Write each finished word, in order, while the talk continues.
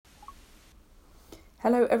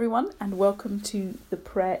Hello everyone and welcome to the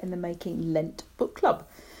Prayer in the Making Lent Book Club.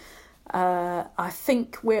 I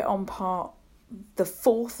think we're on the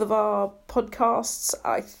fourth of our podcasts,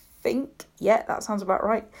 I think. Yeah, that sounds about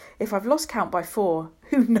right. If I've lost count by 4,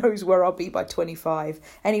 who knows where I'll be by 25.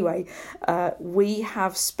 Anyway, we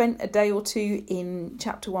have spent a day or two in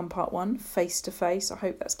chapter 1, part 1, face to face. I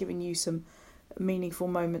hope that's given you some meaningful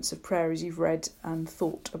moments of prayer as you've read and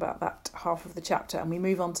thought about that half of the chapter, and we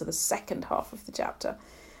move on to the second half of the chapter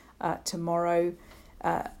tomorrow,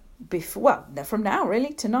 from now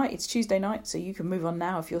really. Tonight it's Tuesday night, so you can move on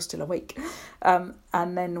now if you're still awake, and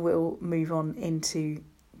then we'll move on into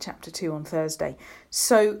chapter 2 on Thursday.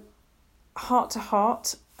 So heart to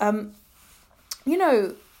heart,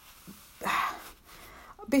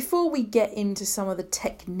 before we get into some of the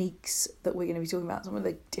techniques that we're going to be talking about, some of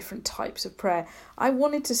the different types of prayer, I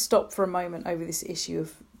wanted to stop for a moment over this issue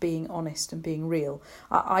of being honest and being real.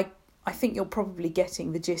 I think you're probably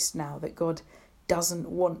getting the gist now that God doesn't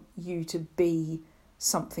want you to be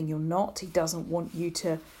something you're not. He doesn't want you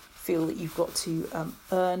to feel that you've got to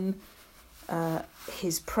earn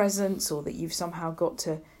his presence, or that you've somehow got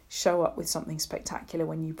to show up with something spectacular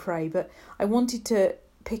when you pray. But I wanted to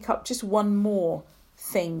pick up just one more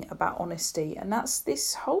thing about honesty, and that's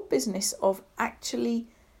this whole business of actually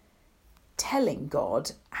telling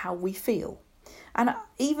God how we feel. And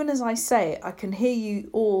even as I say it, I can hear you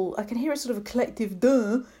all. I can hear a sort of a collective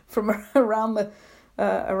duh from around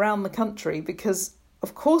the country, because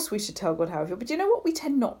of course we should tell God how we feel. But you know what? We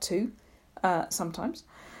tend not to sometimes.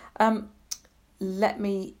 I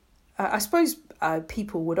suppose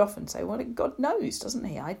people would often say, well, God knows, doesn't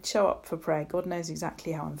he? I show up for prayer. God knows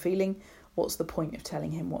exactly how I'm feeling. What's the point of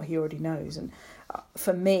telling him what he already knows? And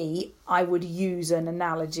for me, I would use an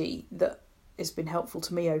analogy that has been helpful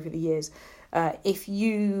to me over the years. If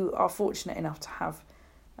you are fortunate enough to have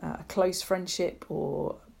a close friendship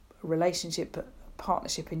or a relationship, a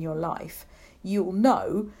partnership in your life, you'll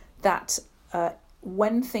know that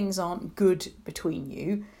when things aren't good between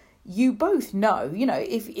you, you both know,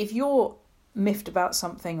 if you're miffed about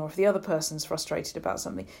something, or if the other person's frustrated about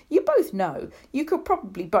something, you both know. You could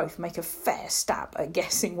probably both make a fair stab at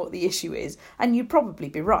guessing what the issue is, and you'd probably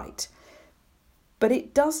be right. But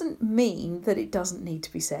it doesn't mean that it doesn't need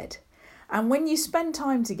to be said. And when you spend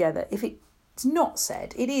time together, if it's not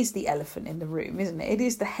said, it is the elephant in the room, isn't it? It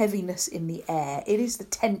is the heaviness in the air. It is the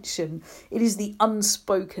tension. It is the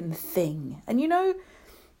unspoken thing. And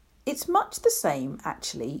it's much the same,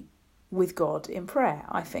 actually, with God in prayer.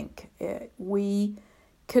 I think we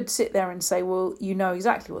could sit there and say, well, you know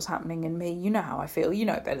exactly what's happening in me. You know how I feel. You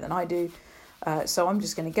know it better than I do. So I'm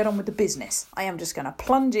just going to get on with the business. I am just going to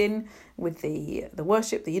plunge in with the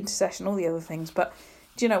worship, the intercession, all the other things. But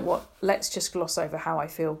do you know what? Let's just gloss over how I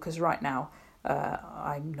feel, because right now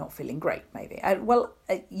I'm not feeling great, maybe.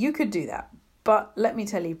 You could do that. But let me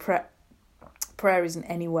tell you, prayer isn't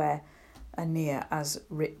anywhere near as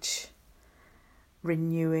rich,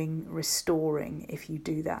 renewing, restoring if you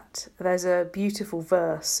do that. There's a beautiful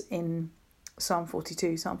verse in Psalm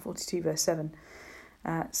 42 verse 7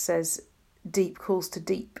 says, deep calls to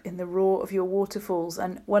deep in the roar of your waterfalls.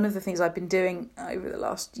 And one of the things I've been doing over the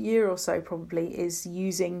last year or so probably is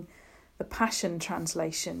using the Passion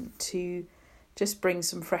Translation to just bring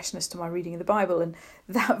some freshness to my reading of the Bible, and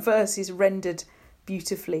that verse is rendered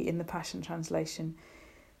beautifully in the Passion Translation.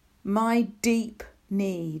 My deep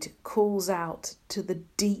need calls out to the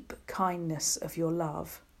deep kindness of your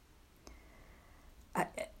love.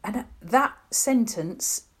 And that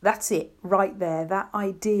sentence, that's it right there. That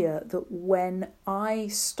idea that when I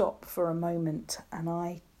stop for a moment and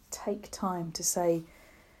I take time to say,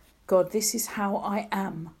 God, this is how I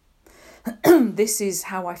am. This is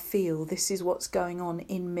how I feel. This is what's going on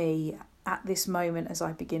in me at this moment as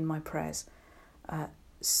I begin my prayers.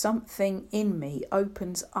 Something in me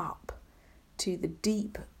opens up to the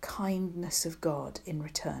deep kindness of God in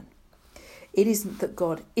return. It isn't that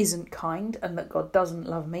God isn't kind and that God doesn't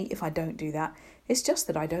love me if I don't do that. It's just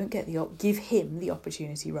that I don't give him the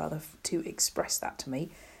opportunity to express that to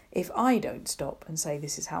me if I don't stop and say,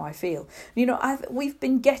 this is how I feel. We've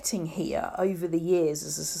been getting here over the years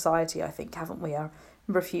as a society, I think, haven't we? I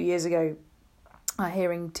remember a few years ago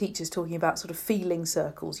hearing teachers talking about sort of feeling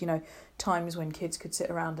circles, times when kids could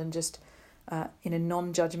sit around and just in a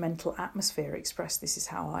non-judgmental atmosphere express, this is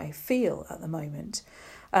how I feel at the moment.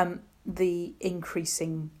 The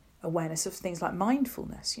increasing awareness of things like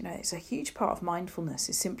mindfulness, it's a huge part of mindfulness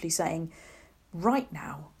is simply saying, right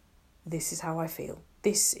now, this is how I feel.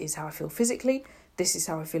 This is how I feel physically. This is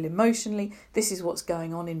how I feel emotionally. This is what's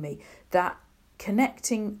going on in me. That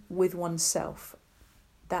connecting with oneself,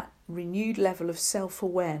 that renewed level of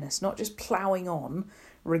self-awareness, not just ploughing on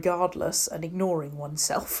regardless and ignoring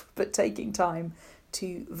oneself, but taking time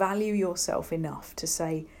to value yourself enough to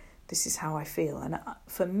say, this is how I feel. And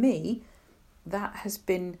for me, that has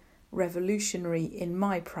been revolutionary in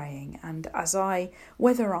my praying. And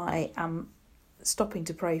whether I am stopping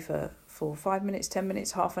to pray for 5 minutes, 10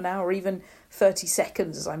 minutes, half an hour, or even 30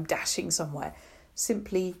 seconds as I'm dashing somewhere,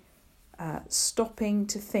 simply stopping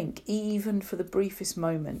to think, even for the briefest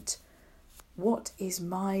moment, what is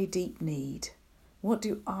my deep need? What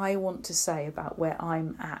do I want to say about where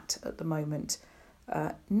I'm at the moment?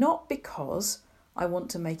 Not because I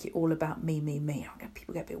want to make it all about me.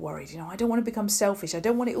 People get a bit worried. I don't want to become selfish. I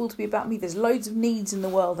don't want it all to be about me. There's loads of needs in the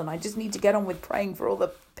world and I just need to get on with praying for all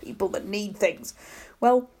the people that need things.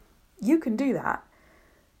 Well, you can do that.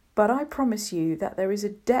 But I promise you that there is a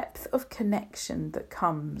depth of connection that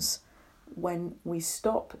comes when we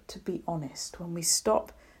stop to be honest, when we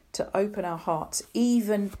stop to open our hearts,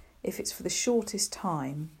 even if it's for the shortest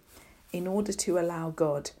time, in order to allow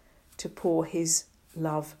God to pour his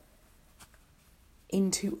love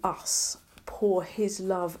into us, pour his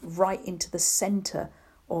love right into the centre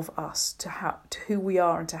of us, to who we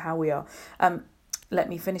are and to how we are. Let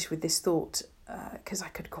me finish with this thought, because I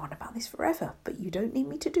could go on about this forever, but you don't need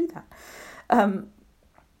me to do that.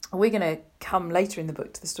 We're going to come later in the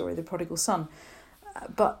book to the story of the prodigal son,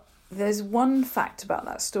 but there's one fact about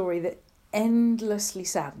that story that endlessly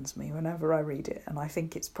saddens me whenever I read it, and I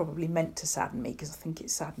think it's probably meant to sadden me because I think it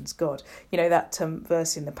saddens God. That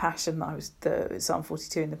verse in the Passion, Psalm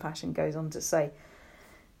 42 in the Passion goes on to say,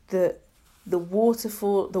 the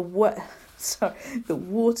waterfall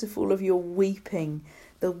of your weeping,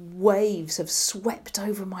 the waves have swept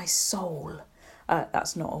over my soul.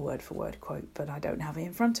 That's not a word-for-word quote, but I don't have it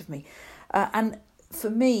in front of me. And for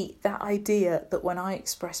me, that idea that when I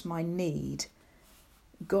express my need,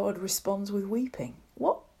 God responds with weeping.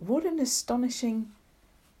 What an astonishing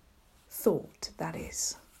thought that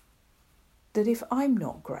is. That if I'm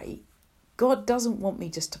not great, God doesn't want me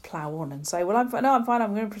just to plough on and say, well, I'm fine,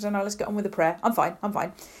 I'm going to pretend, let's get on with the prayer. I'm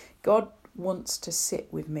fine. God wants to sit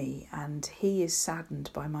with me and he is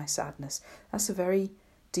saddened by my sadness. That's a very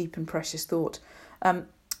deep and precious thought.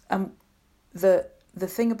 The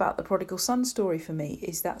thing about the prodigal son story for me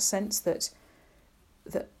is that sense that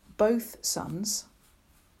both sons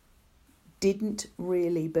didn't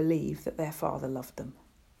really believe that their father loved them.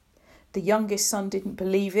 The youngest son didn't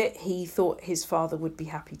believe it. He thought his father would be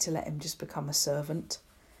happy to let him just become a servant.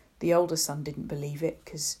 The older son didn't believe it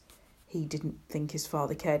because he didn't think his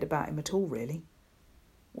father cared about him at all, really.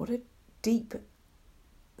 What a deep,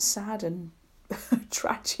 sad and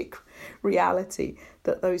tragic reality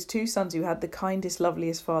that those two sons who had the kindest,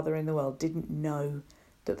 loveliest father in the world didn't know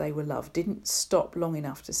that they were loved, didn't stop long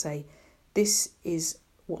enough to say, this is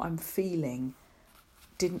what I'm feeling,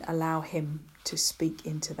 didn't allow him to speak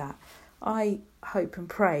into that. I hope and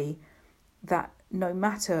pray that no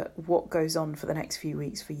matter what goes on for the next few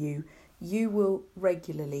weeks for you, you will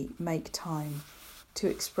regularly make time to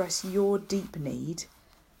express your deep need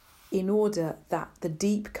in order that the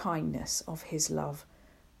deep kindness of his love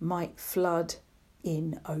might flood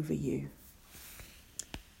in over you.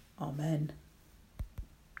 Amen.